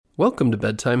Welcome to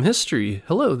Bedtime History.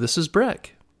 Hello, this is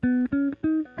Breck.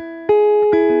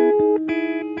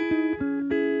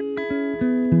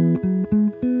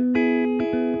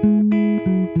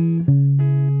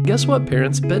 Guess what,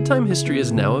 parents? Bedtime History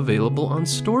is now available on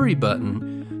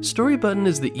Storybutton. Storybutton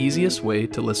is the easiest way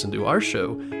to listen to our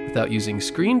show without using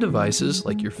screen devices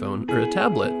like your phone or a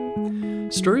tablet.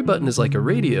 Storybutton is like a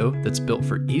radio that's built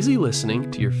for easy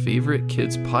listening to your favorite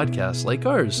kids' podcasts like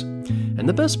ours. And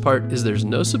the best part is there's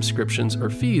no subscriptions or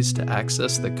fees to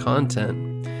access the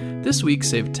content. This week,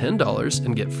 save $10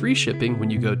 and get free shipping when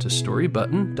you go to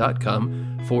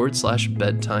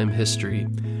storybutton.com/bedtime history.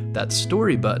 That's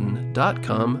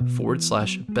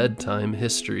storybutton.com/bedtime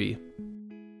history.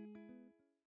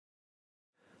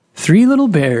 3 little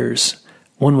bears,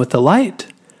 one with a light,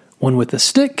 one with a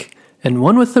stick, and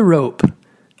one with a rope.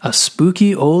 A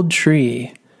spooky old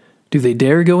tree. Do they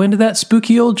dare go into that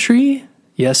spooky old tree?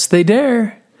 Yes, they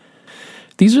dare.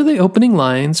 These are the opening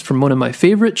lines from one of my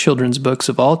favorite children's books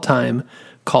of all time,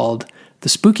 called The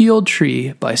Spooky Old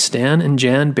Tree by Stan and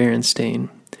Jan Berenstain.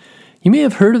 You may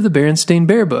have heard of the Berenstain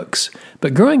Bear books,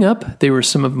 but growing up, they were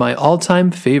some of my all-time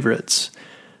favorites.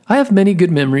 I have many good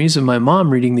memories of my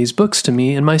mom reading these books to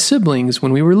me and my siblings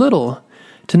when we were little.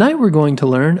 Tonight we're going to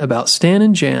learn about Stan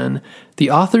and Jan,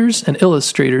 the authors and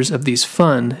illustrators of these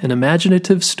fun and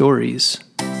imaginative stories.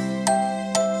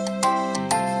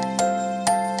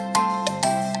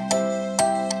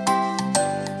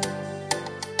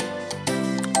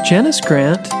 Janice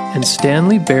Grant and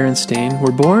Stanley Berenstain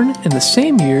were born in the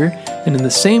same year and in the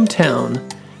same town,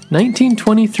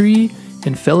 1923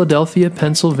 in Philadelphia,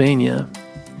 Pennsylvania.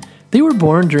 They were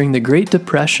born during the Great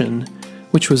Depression,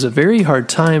 which was a very hard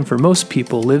time for most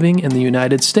people living in the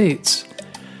United States.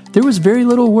 There was very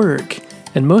little work,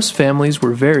 and most families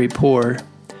were very poor.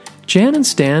 Jan and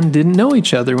Stan didn't know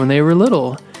each other when they were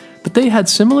little, but they had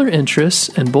similar interests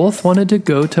and both wanted to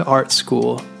go to art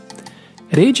school.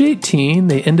 At age 18,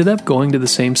 they ended up going to the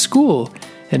same school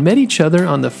and met each other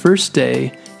on the first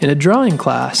day in a drawing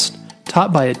class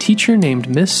taught by a teacher named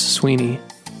Miss Sweeney.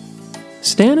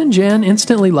 Stan and Jan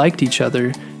instantly liked each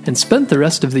other and spent the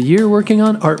rest of the year working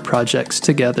on art projects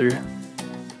together.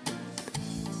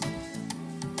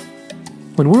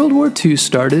 When World War II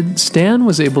started, Stan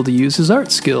was able to use his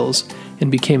art skills and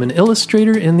became an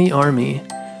illustrator in the Army.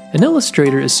 An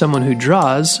illustrator is someone who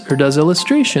draws or does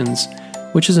illustrations,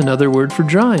 which is another word for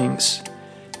drawings.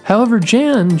 However,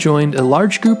 Jan joined a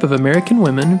large group of American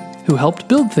women who helped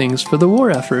build things for the war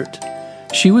effort.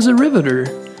 She was a riveter.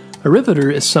 A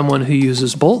riveter is someone who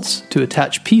uses bolts to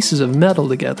attach pieces of metal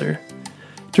together.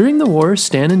 During the war,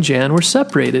 Stan and Jan were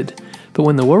separated, but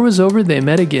when the war was over, they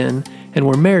met again and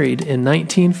were married in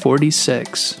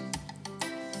 1946.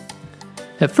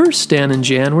 At first, Stan and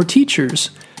Jan were teachers,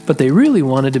 but they really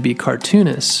wanted to be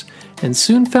cartoonists and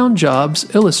soon found jobs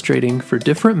illustrating for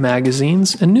different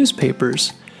magazines and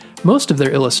newspapers. Most of their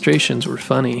illustrations were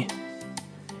funny.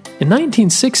 In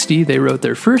 1960, they wrote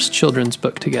their first children's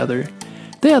book together.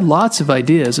 They had lots of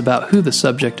ideas about who the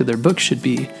subject of their book should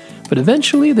be, but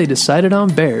eventually they decided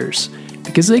on bears,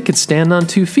 because they could stand on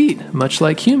 2 feet, much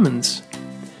like humans.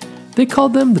 They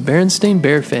called them the Berenstain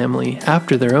Bear family,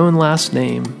 after their own last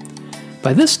name.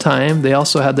 By this time, they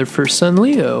also had their first son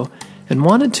Leo, and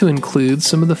wanted to include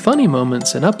some of the funny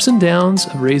moments and ups and downs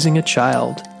of raising a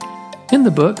child. In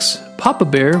the books, Papa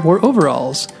Bear wore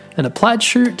overalls and a plaid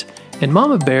shirt, and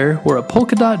Mama Bear wore a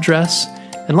polka dot dress,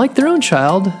 and like their own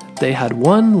child, they had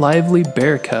one lively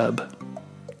bear cub.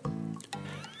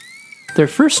 Their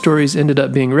first stories ended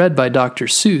up being read by Dr.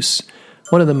 Seuss,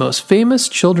 one of the most famous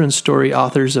children's story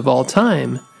authors of all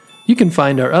time. You can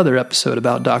find our other episode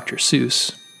about Dr.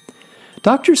 Seuss.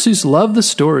 Dr. Seuss loved the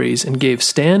stories and gave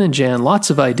Stan and Jan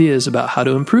lots of ideas about how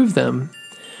to improve them.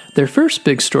 Their first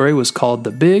big story was called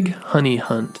The Big Honey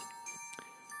Hunt.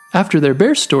 After their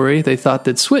bear story, they thought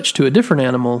they'd switch to a different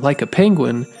animal, like a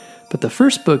penguin, but the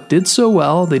first book did so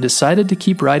well they decided to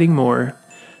keep writing more.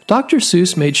 Dr.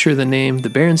 Seuss made sure the name The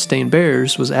Berenstain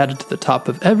Bears was added to the top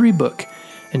of every book,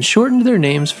 and shortened their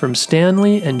names from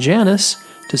Stanley and Janice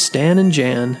to Stan and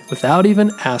Jan without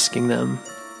even asking them.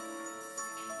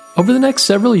 Over the next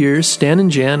several years, Stan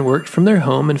and Jan worked from their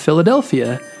home in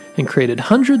Philadelphia and created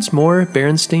hundreds more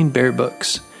Berenstain Bear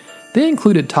books. They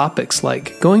included topics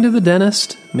like going to the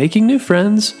dentist, making new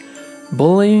friends,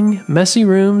 bullying, messy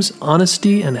rooms,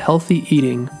 honesty, and healthy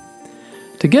eating.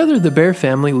 Together, the Bear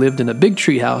family lived in a big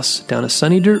treehouse down a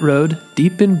sunny dirt road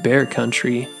deep in bear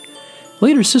country.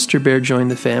 Later, Sister Bear joined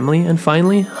the family, and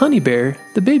finally, Honey Bear,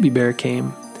 the baby bear,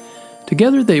 came.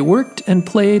 Together, they worked and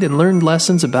played and learned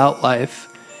lessons about life.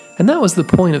 And that was the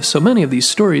point of so many of these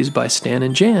stories by Stan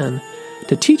and Jan,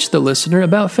 to teach the listener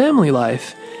about family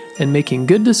life and making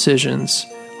good decisions,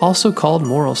 also called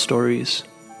moral stories.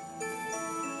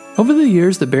 Over the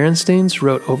years, the Berenstains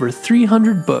wrote over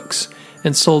 300 books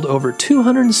and sold over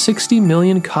 260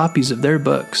 million copies of their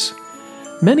books.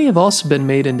 Many have also been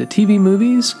made into TV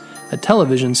movies, a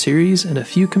television series, and a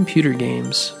few computer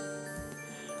games.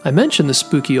 I mentioned the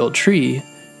spooky old tree.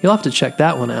 You'll have to check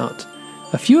that one out.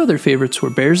 A few other favorites were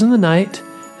Bears in the Night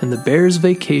and The Bear's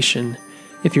Vacation.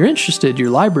 If you're interested, your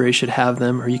library should have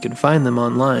them, or you can find them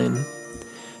online.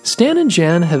 Stan and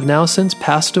Jan have now since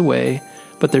passed away,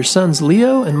 but their sons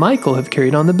Leo and Michael have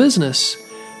carried on the business.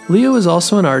 Leo is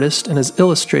also an artist and has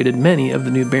illustrated many of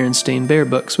the new Berenstain Bear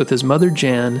books with his mother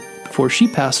Jan before she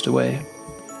passed away.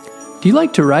 Do you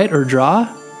like to write or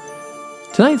draw?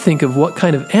 Tonight think of what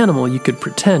kind of animal you could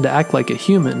pretend to act like a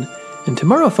human, and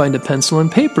tomorrow find a pencil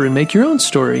and paper and make your own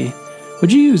story.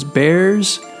 Would you use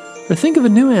bears? Or think of a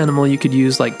new animal you could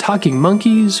use, like talking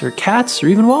monkeys or cats or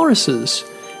even walruses.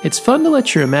 It's fun to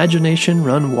let your imagination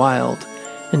run wild.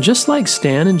 And just like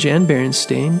Stan and Jan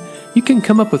Berenstain, you can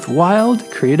come up with wild,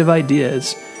 creative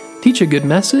ideas, teach a good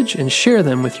message, and share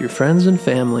them with your friends and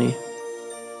family.